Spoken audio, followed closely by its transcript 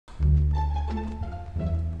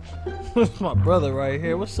My brother right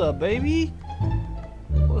here. What's up, baby?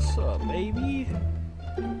 What's up, baby?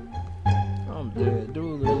 I'm dead.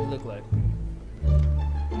 Dude, what look like?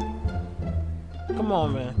 Come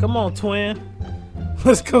on, man. Come on, twin.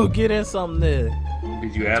 Let's go get in something there.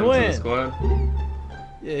 Did you add him to the squad?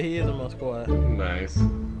 Yeah, he is in my squad. Nice.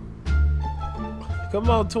 Come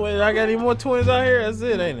on, twin. I got any more twins out here? That's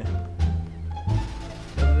it, ain't it?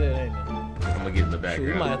 That's it, ain't it? I'm gonna get in the background.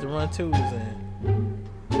 Shoot, we might have to run twos in.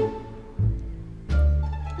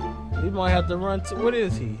 We might have to run two. What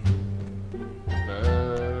is he? I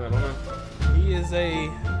don't know. He is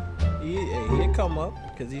he'll come up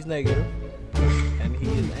because he's negative. And he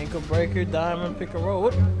is ankle breaker, diamond, pick and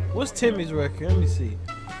roll. What's Timmy's record? Let me see.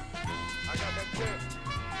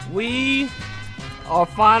 We are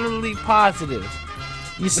finally positive.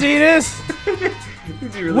 You see this?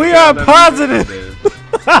 Really we are positive.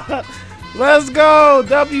 Let's go.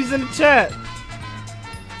 W's in the chat.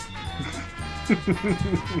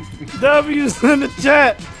 W's in the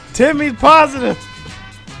chat. Timmy's positive.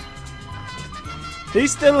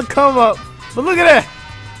 He's still a come up. But look at that.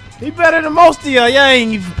 He better than most of y'all. Y'all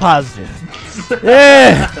ain't even positive.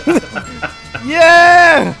 Yeah.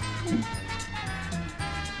 Yeah.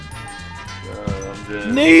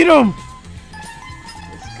 Need him.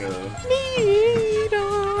 Let's go. Need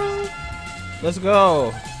him. Let's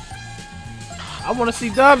go. I want to see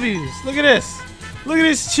W's. Look at this. Look at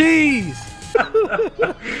this cheese.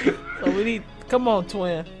 So we need. Come on,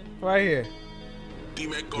 twin. Right here.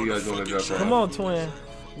 Come on, twin.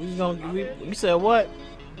 We gonna. You said what?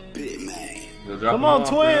 Come on,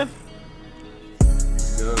 twin.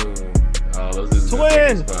 Go. Oh, those is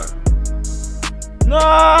twin.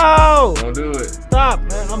 No. Don't do it. Stop,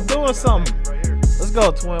 man. I'm doing something. Let's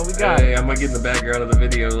go, twin. We got it. Hey, I'm gonna get in the background of the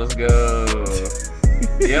video. Let's go.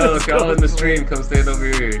 Yo, if y'all in the stream, come stand over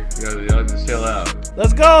here. Y'all just chill out.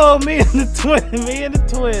 Let's go. Me and the twin. Me and the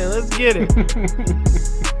twin. Let's get it.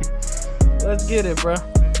 Let's get it, bro.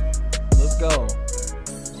 Let's go.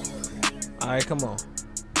 Alright, come on.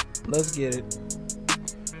 Let's get it.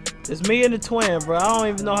 It's me and the twin, bro. I don't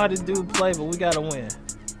even know how to do play, but we gotta win.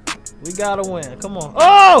 We gotta win. Come on.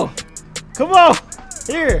 Oh! Come on!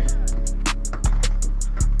 Here.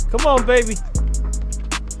 Come on, baby.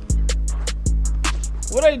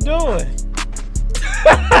 What are they doing?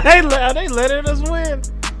 Are they letting us win?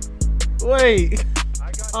 Wait.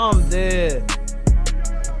 I'm dead.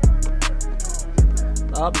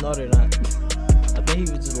 Oh, no, they're not. I think he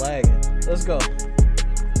was just lagging. Let's go.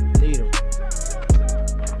 Need him.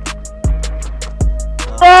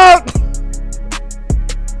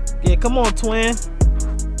 Yeah, come on, twin.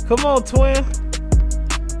 Come on, twin.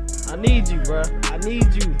 I need you, bro. I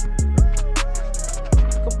need you.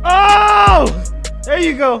 Come. Oh! There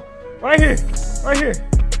you go. Right here. Right here.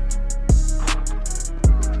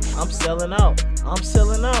 I'm selling out. I'm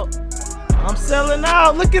selling out. I'm selling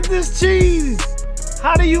out. Look at this cheese.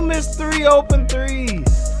 How do you miss 3 open threes?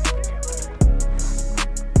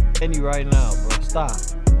 And you right now, bro. Stop.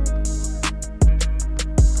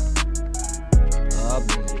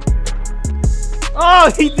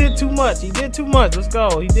 Oh, he did too much. He did too much. Let's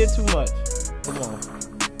go. He did too much. Come on.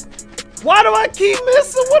 Why do I keep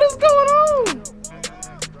missing? What is going on?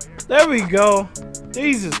 There we go.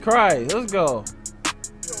 Jesus Christ. Let's go.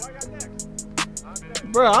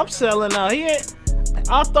 Bro, I'm selling out. He ain't.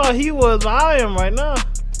 I thought he was, but I am right now.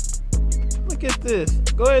 Look at this.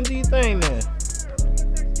 Go ahead and do your thing then.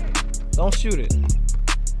 Don't shoot it.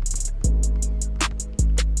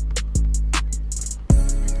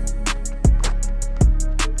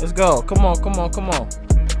 Let's go. Come on, come on, come on.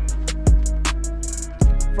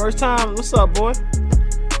 First time. What's up, boy?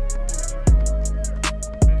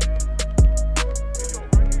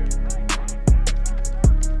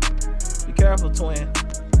 Be careful, twin.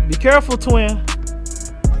 Be careful, twin.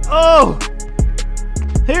 Oh!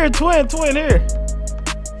 Here, twin, here.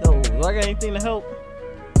 Yo, do I got anything to help?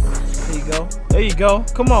 There you go. There you go.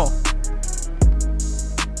 Come on.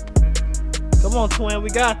 Come on, twin. We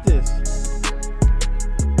got this.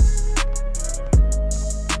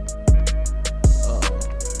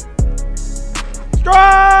 Stroke!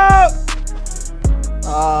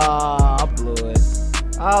 Ah, I blew it.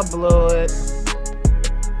 I blew it.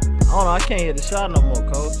 I don't know. I can't hit the shot no more,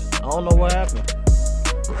 coach. I don't know what happened.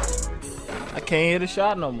 I can't hit a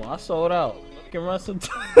shot no more. I sold out. I can run some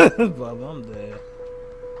time, but I'm dead.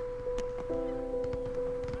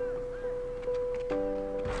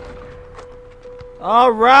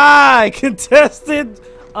 All right, contested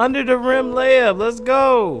under the rim layup. Let's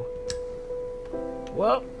go.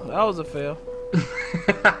 Well, that was a fail.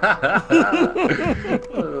 Let's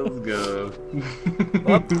go.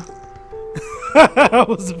 That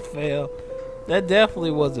was a fail. That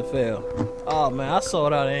definitely was a fail. Oh man, I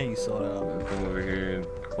sold out and you sold out. Come over here and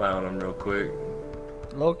clown him real quick.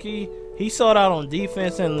 Low-key, he sold out on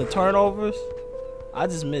defense and the turnovers. I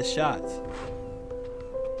just missed shots.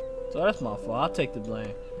 So that's my fault. I'll take the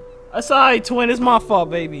blame. That's alright, twin. It's my fault,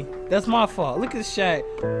 baby. That's my fault. Look at Shaq.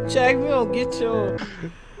 Shaq, we don't get your...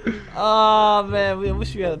 Oh man, we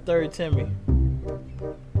wish we had a third Timmy.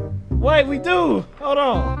 Wait, we do. Hold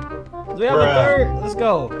on. Do we have a third? Let's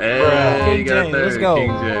go. Hey, King you got James, a third. let's go.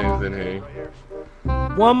 King James in here.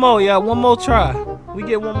 One more, yeah, one more try. We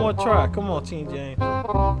get one more try. Come on, King James.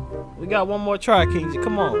 We got one more try, King James.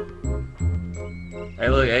 Come on. Hey,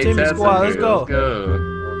 look, 8 Timmy tats squad, in let's here. go. Let's go.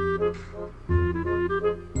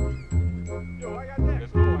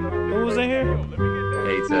 Who was in here?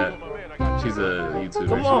 8 tat. She's a YouTuber.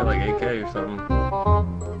 Come She on. got like 8K or something.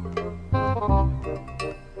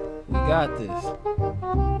 We got this.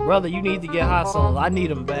 Brother, you need to get hot songs. I need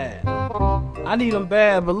them bad. I need them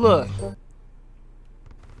bad, but look.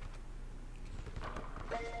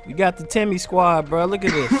 We got the Timmy squad, bro. Look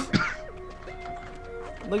at this.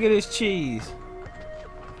 Look at this cheese.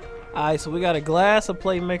 Alright, so we got a glass, a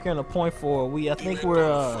playmaker, and a point forward. I think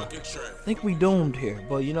we doomed here.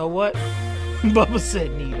 But you know what? Bubba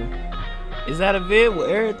said need him. Is that a vid? Well,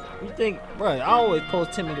 Eric, you think, bro, I always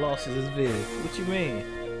post Timmy losses as vid. What you mean?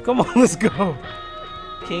 Come on, let's go.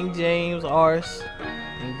 King James, Ars,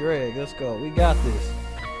 and Greg. Let's go. We got this.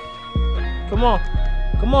 Come on.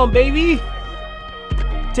 Come on, baby.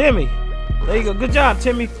 Timmy. There you go. Good job,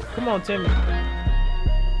 Timmy. Come on, Timmy.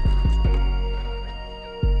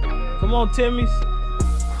 Come on, Timmys.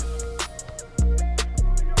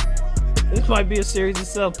 This might be a series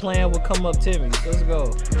itself playing with Comeup Timmy. Let's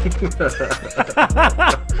go.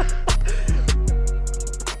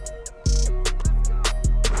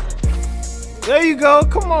 There you go.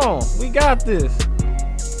 Come on. We got this.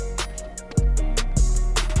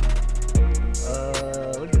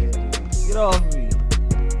 Look at this dude. Get off me.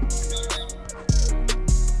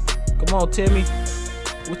 Come on, Timmy.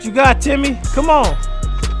 What you got, Timmy? Come on.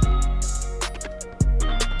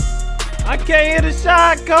 I can't hit a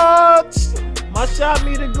shot, coach. My shot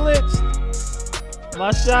meter glitched.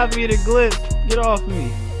 My shot meter glitched. Get off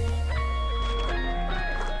me.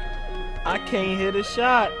 I can't hit a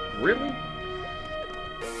shot. Really?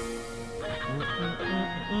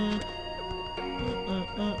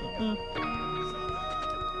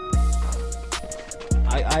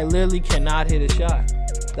 I literally cannot hit a shot.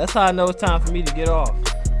 That's how I know it's time for me to get off.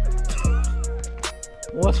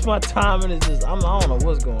 Once my timing is just, I don't know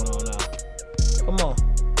what's going on now. Come on.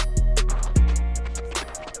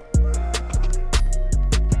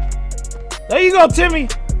 There you go, Timmy.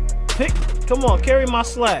 Come on, carry my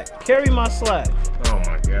slack. Carry my slack. Oh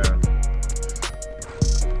my god.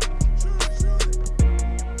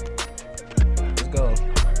 Let's go.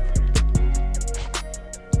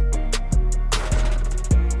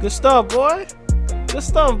 Good stuff, boy. Good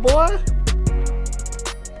stuff, boy.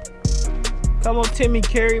 Come on, Timmy.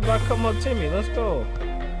 Carry by Comeup Timmy. Let's go.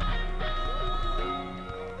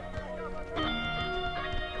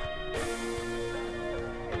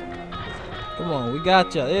 Come on, we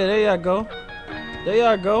got ya. Yeah, there y'all go. There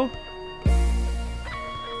y'all go.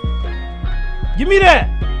 Give me that.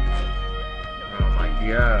 Oh my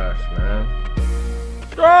gosh, man.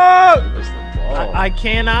 Throw! Give us the ball. I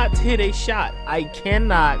cannot hit a shot. I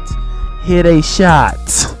cannot hit a shot.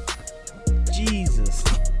 Jesus.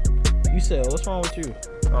 You said, what's wrong with you?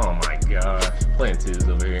 Oh my gosh. I'm playing twos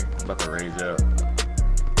over here. I'm about to rage out.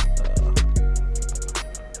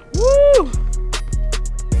 Woo!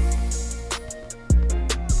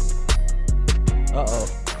 Uh-oh.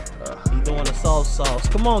 He doing the soft sauce.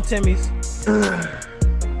 Come on, Timmy's. God,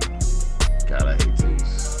 I hate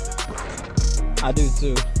twos. I do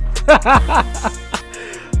too.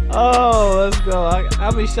 Oh, let's go.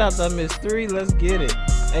 How many shots I missed? 3. Let's get it.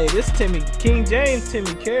 Hey, this Timmy, King James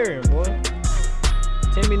Timmy carrying, boy.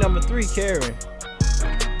 Timmy number 3 carrying.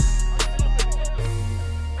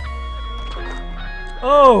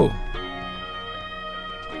 Oh!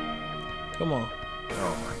 Come on.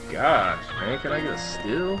 Oh my gosh, man. Can I get a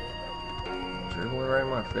steal? Dribbling right in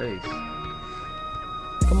my face.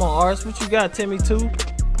 Come on, Ars. What you got, Timmy 2?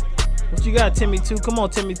 What you got, Timmy 2? Come on,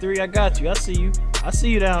 Timmy 3. I got you. I see you. I see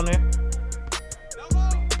you down there.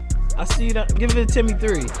 I see you down. Give it to Timmy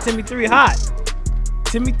 3. Timmy 3 hot.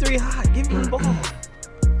 Timmy 3 hot. Give me the ball.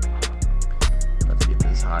 Let's get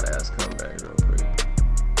this hot ass comeback real quick.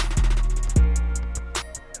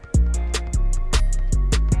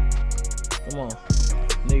 Come on.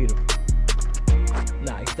 Need him.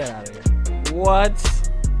 Nah, get that out of here. What?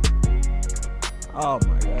 Oh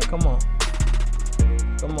my god. Come on.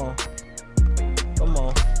 Come on. Come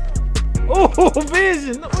on. Oh,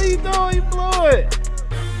 vision. What are you doing? You blew it.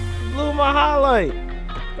 You blew my highlight.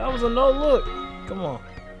 That was a no look. Come on.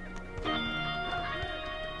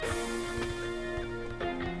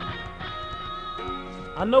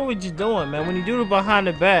 I know what you're doing, man. When you do it behind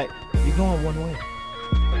the back, you're going one way.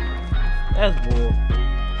 That's bull.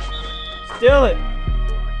 Steal it.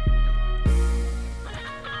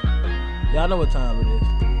 Y'all know what time it is.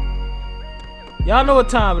 Y'all know what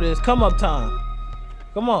time it is. Come up time.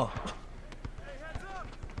 Come on.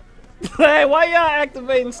 Hey, why y'all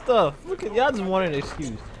activating stuff? Look at y'all just wanted an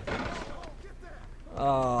excuse.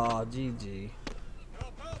 Oh, GG.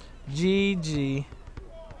 GG.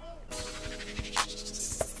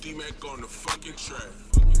 Dmac on the fucking track.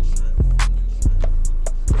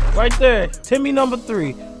 Right there, Timmy number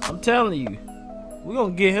 3. I'm telling you, we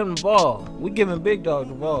gonna get him the ball. We giving Big Dog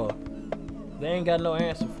the ball. They ain't got no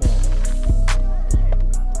answer for him.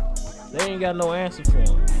 They ain't got no answer for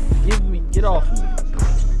him. Get off me.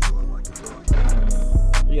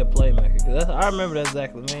 He a playmaker. Cause I remember that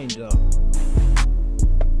Zach LaMaine jump.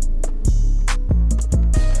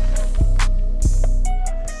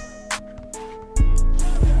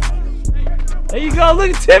 There you go.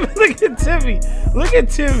 Look at Timmy. Look at Timmy. Look at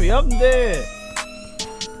Timmy. I'm dead.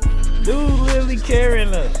 Dude literally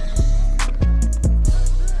carrying us.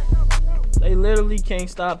 They literally can't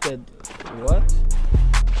stop that. What?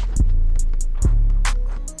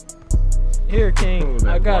 Here, King.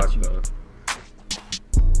 I got you.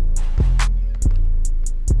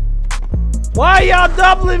 Why y'all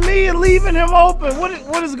doubling me and leaving him open?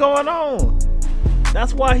 What is going on?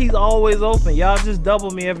 That's why he's always open. Y'all just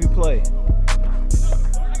double me every play.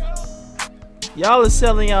 Y'all is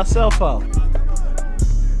selling yourself out.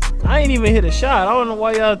 I ain't even hit a shot. I don't know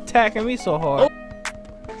why y'all attacking me so hard.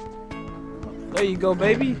 There you go,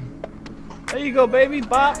 baby. There you go, baby.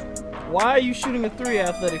 Bop. Why are you shooting a 3,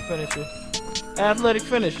 athletic finisher? Athletic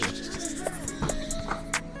finisher.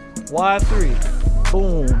 Why 3?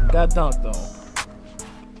 Boom. Got dunked on.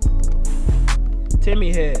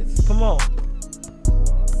 Timmy heads. Come on.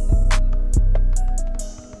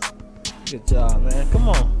 Good job, man. Come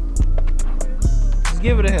on. Just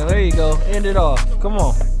give it to him. There you go. End it off. Come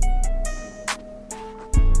on.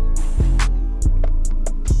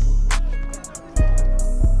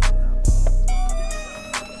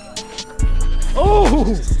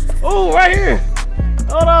 Oh, right here.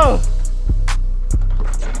 Hold on.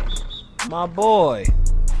 My boy.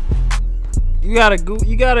 You got a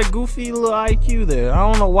goofy little IQ there. I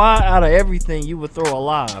don't know why out of everything you would throw a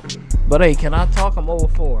lob. But hey, can I talk? I'm over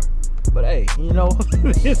 4. But hey, you know,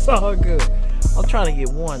 it's all good. I'm trying to get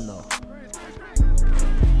 1 though.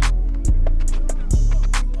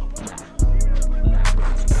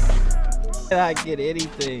 I get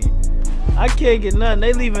anything. I can't get nothing.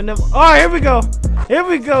 They leaving them. All right, here we go. Here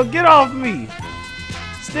we go. Get off me.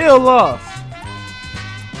 Still lost.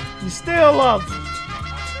 You still lost.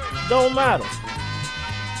 Don't matter.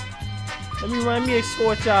 Let me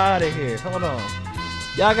escort y'all out of here. Hold on.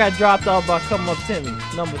 Y'all got dropped off by Comeup Timmy,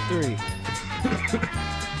 number 3.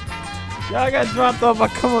 Y'all got dropped off by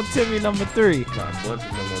Comeup Timmy, number 3.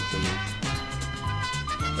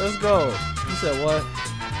 Let's go. You said what?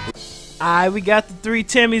 Alright, we got the 3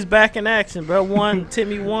 Timmys back in action, bro.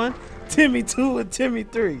 Timmy 1, Timmy 2, and Timmy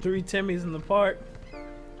 3. 3 Timmys in the park.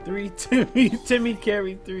 3 Timmy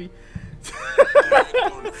carry 3.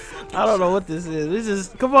 I don't know what this is. This is,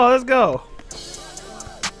 come on, let's go.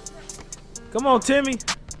 Come on, Timmy.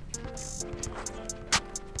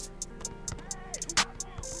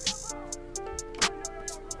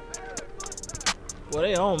 Well,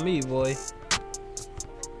 they on me, boy.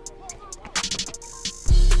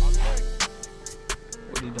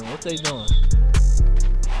 What are you doing? What they doing?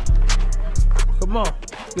 Come on.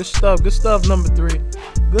 Good stuff. Good stuff, number 3.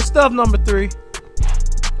 Good stuff, number 3.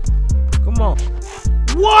 Come on.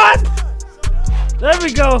 What? There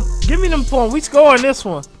we go. Give me them points. We scoring this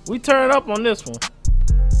one. We turn up on this one.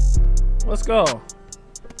 Let's go.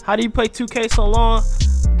 How do you play 2K so long?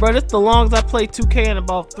 Bro, this the longest I played 2K in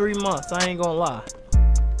about 3 months. I ain't gonna lie.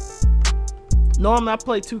 Normally I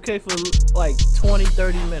play 2K for like 20,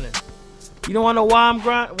 30 minutes. You don't wanna know why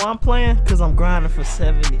I'm playing? Cause I'm grinding for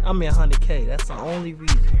 70. I mean 100K. That's the only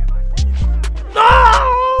reason.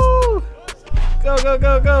 No! Go, go,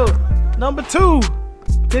 go, go. Number 2.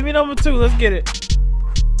 Give me number 2. Let's get it.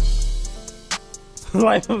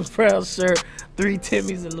 Like a proud shirt. 3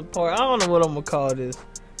 Timmys in the park. I don't know what I'm gonna call this.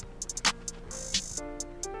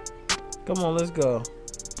 Come on, let's go.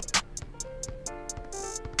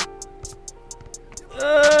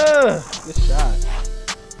 Good shot.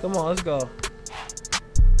 Come on, let's go.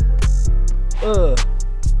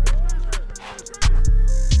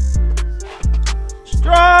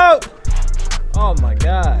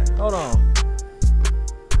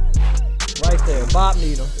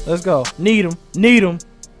 Let's go. Need him. Need him.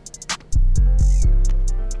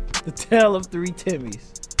 The tale of 3 Timmys.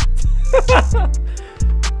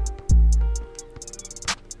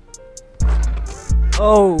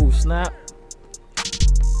 Oh, snap.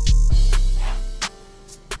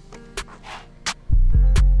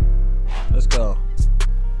 Let's go.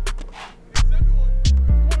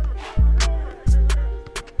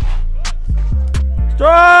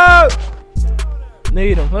 Stroke!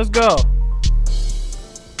 Need him. Let's go.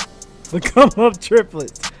 The Comeup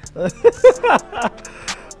Triplets.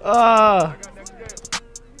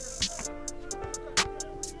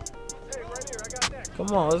 Come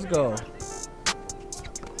on, let's go.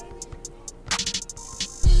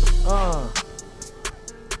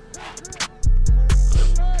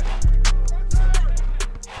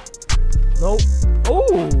 Nope. Ooh,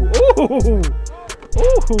 ooh,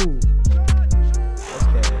 ooh.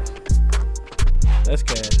 That's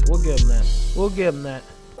cash. We'll give him that. We'll give him that.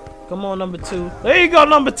 Come on, number 2. There you go,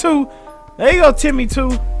 number 2. There you go, Timmy 2.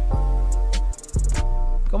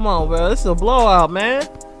 Come on, bro. This is a blowout, man.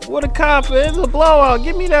 What a cop is. It's a blowout.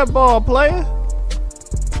 Give me that ball, player.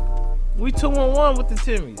 We 2-on-1 with the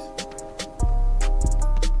Timmys.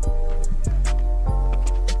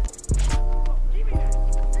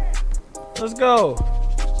 Let's go.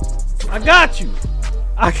 I got you.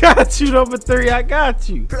 I got you, number 3. I got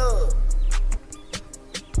you.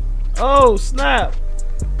 Oh, snap.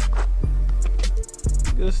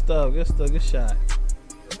 Good stuff. Good stuff. Good shot.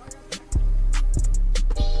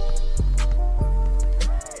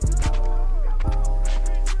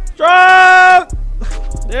 Strike!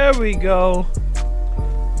 There we go.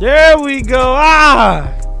 There we go.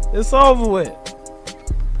 Ah! It's over with.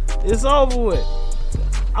 It's over with.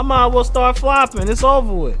 I might as well start flopping. It's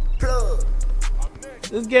over with.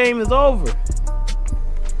 This game is over.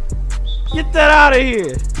 Get that out of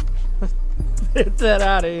here. Get that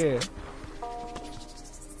out of here.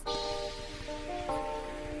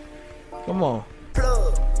 Come on.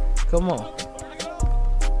 Come on.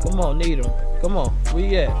 Come on, need him. Come on. Where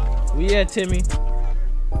you at? Where you at, Timmy?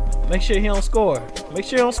 Make sure he don't score. Make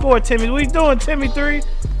sure he don't score, Timmy. What you doing, Timmy 3?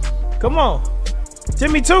 Come on.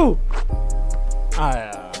 Timmy 2.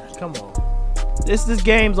 Come on. This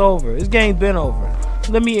game's over. This game's been over.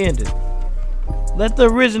 Let me end it. Let the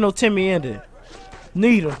original Timmy end it.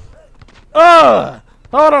 Need him.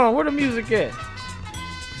 Hold on. Where the music at?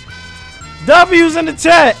 W's in the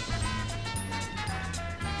chat.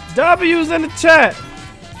 W's in the chat.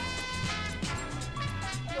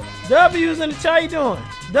 W's in the chat. How you doing?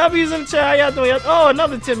 W's in the chat. How y'all doing? Oh,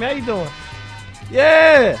 another Timmy. How you doing?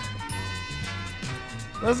 Yeah.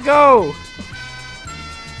 Let's go.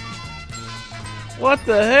 What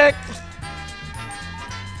the heck?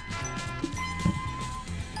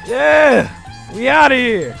 Yeah. We out of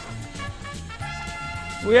here.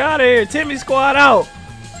 We out of here. Timmy squad out.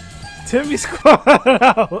 Timmy squad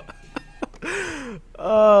out.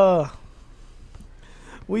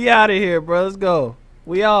 We out of here, bro. Let's go.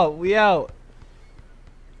 We out. We out.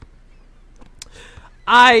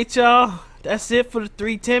 Alright, y'all. That's it for the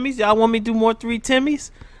 3 Timmys. Y'all want me to do more 3 Timmys?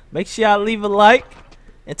 Make sure y'all leave a like.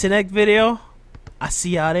 Until next video, I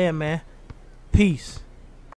see y'all there, man. Peace.